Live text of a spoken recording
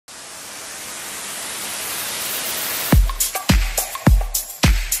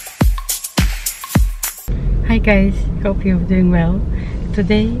Hi guys, hope you're doing well.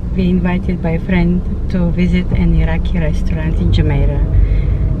 Today we invited by a friend to visit an Iraqi restaurant in Jumeirah.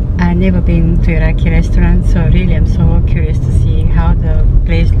 I've never been to Iraqi restaurant, so really I'm so curious to see how the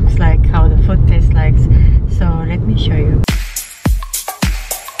place looks like, how the food tastes like. So let me show you.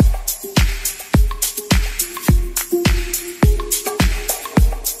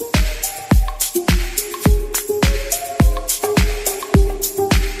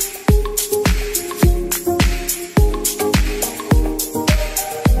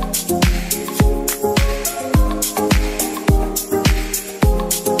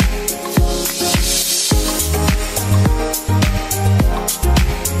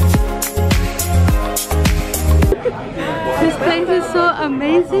 This place is so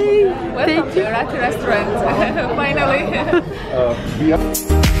amazing. Welcome to Iraqi restaurant. Finally.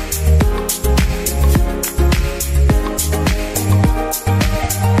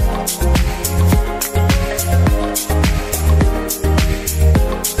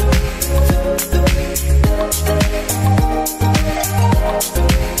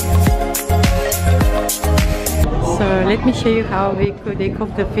 So let me show you how they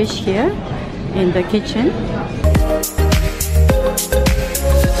cook the fish here in the kitchen.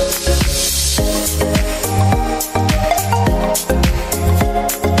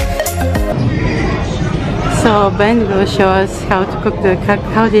 So Ben will show us how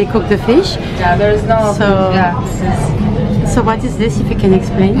they cook the fish. Yeah, there is no. So what is this? If you can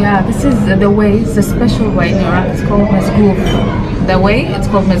explain. Yeah, this is the way. It's a special way in Iraq. It's called mesgoof. The way it's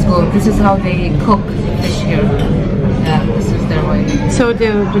called mesgoof. This is how they cook fish here. Yeah, this is their way. So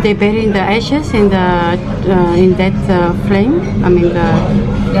do they bury in the ashes in that flame? I mean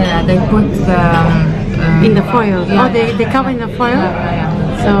Yeah, they put the in the foil. Yeah, oh, they cover in the foil. Yeah.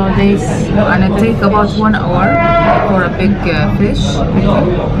 So they and it takes about 1 hour for a big fish,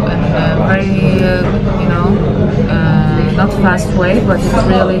 and very not fast way, but it's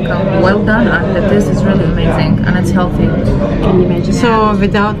really well done, and the taste is really amazing, and it's healthy. Can you imagine? So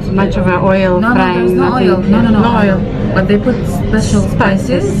without much of an oil frying. No oil. No oil. But they put special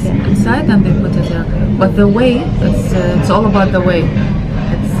spices inside, and they put it there. But the way, it's all about the way.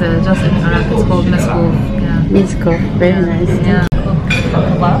 It's just in Iraq. It's called mesgoof. Yeah. Mesgoof. Very nice. Yeah.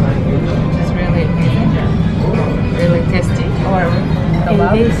 Kebab, which is really amazing, really tasty. Or and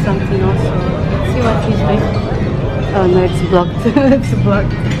there's something also. Let's see what is like. Oh no, it's blocked. It's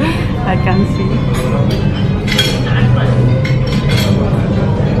blocked. I can't see.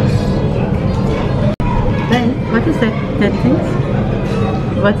 Ben, what is that thing?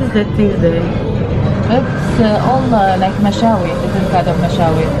 What is that thing there? It's all like mashawi, different kind of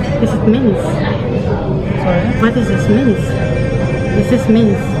mashawi. Is it mince? Sorry? What is this mince? Is this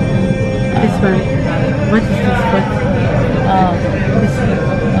mince? This one. What is this? What?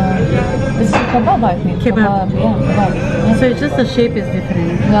 This is kebab, I think. Kebab. Yeah, kebab. Yeah. So it's just the shape is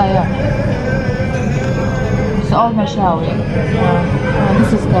different. Yeah. It's all mashawi.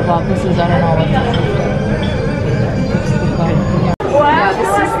 This is kebab. This is, I don't know what this is. Yeah,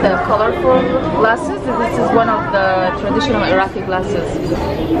 this is the colorful glasses. This is one of the traditional Iraqi glasses.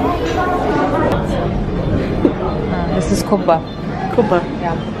 This is kubba. Kubba.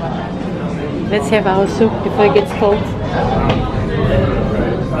 Yeah. Let's have our soup before it gets cold.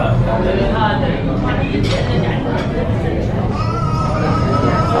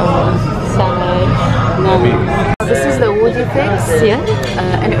 Salad. No. This is the woody things.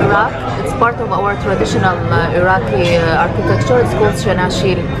 Yeah. In Iraq, it's part of our traditional Iraqi architecture. It's called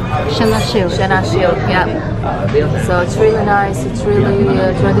shanashil. Shanashil, yeah. So it's really nice. It's really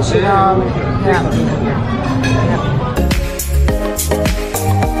traditional. Yeah.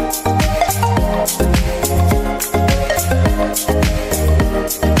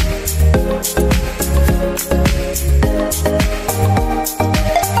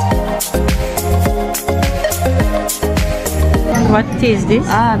 What tea is this?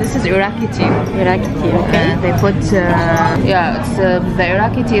 This is Iraqi tea. Iraqi tea, okay. They put, the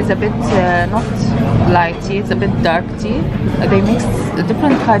Iraqi tea is a bit not light tea, it's a bit dark tea. They mix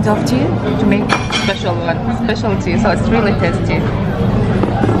different kinds of tea to make special tea, so it's really tasty.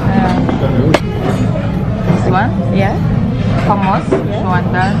 This one? Yeah. Hummus,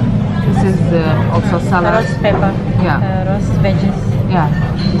 shawandar. This is also salad. Roast pepper. Yeah. Roast veggies. Yeah.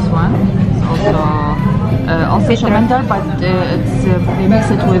 This one is also shawandar, but they mix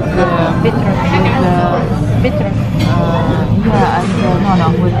it with Bitter. Bitter. yeah, and no,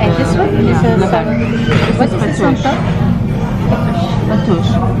 with And this one? yeah, This is liver. what is this on top?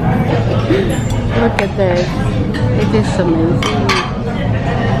 Fatouche. Look at that. It is amazing.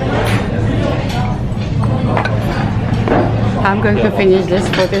 I'm going to finish this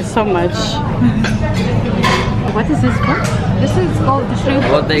food. There's so much. What is this for? This is called the shrimp.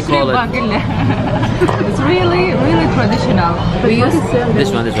 What they call it? It's really, really traditional. We use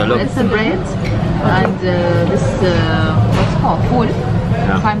This one, look. It's a bread and this what's it called food,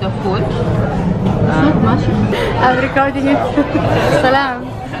 kind of food. It's not much. I'm recording it.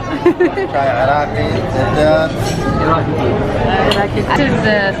 Salam. Iraqi, This is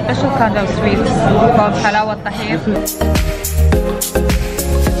a special kind of sweet called halawa tahir.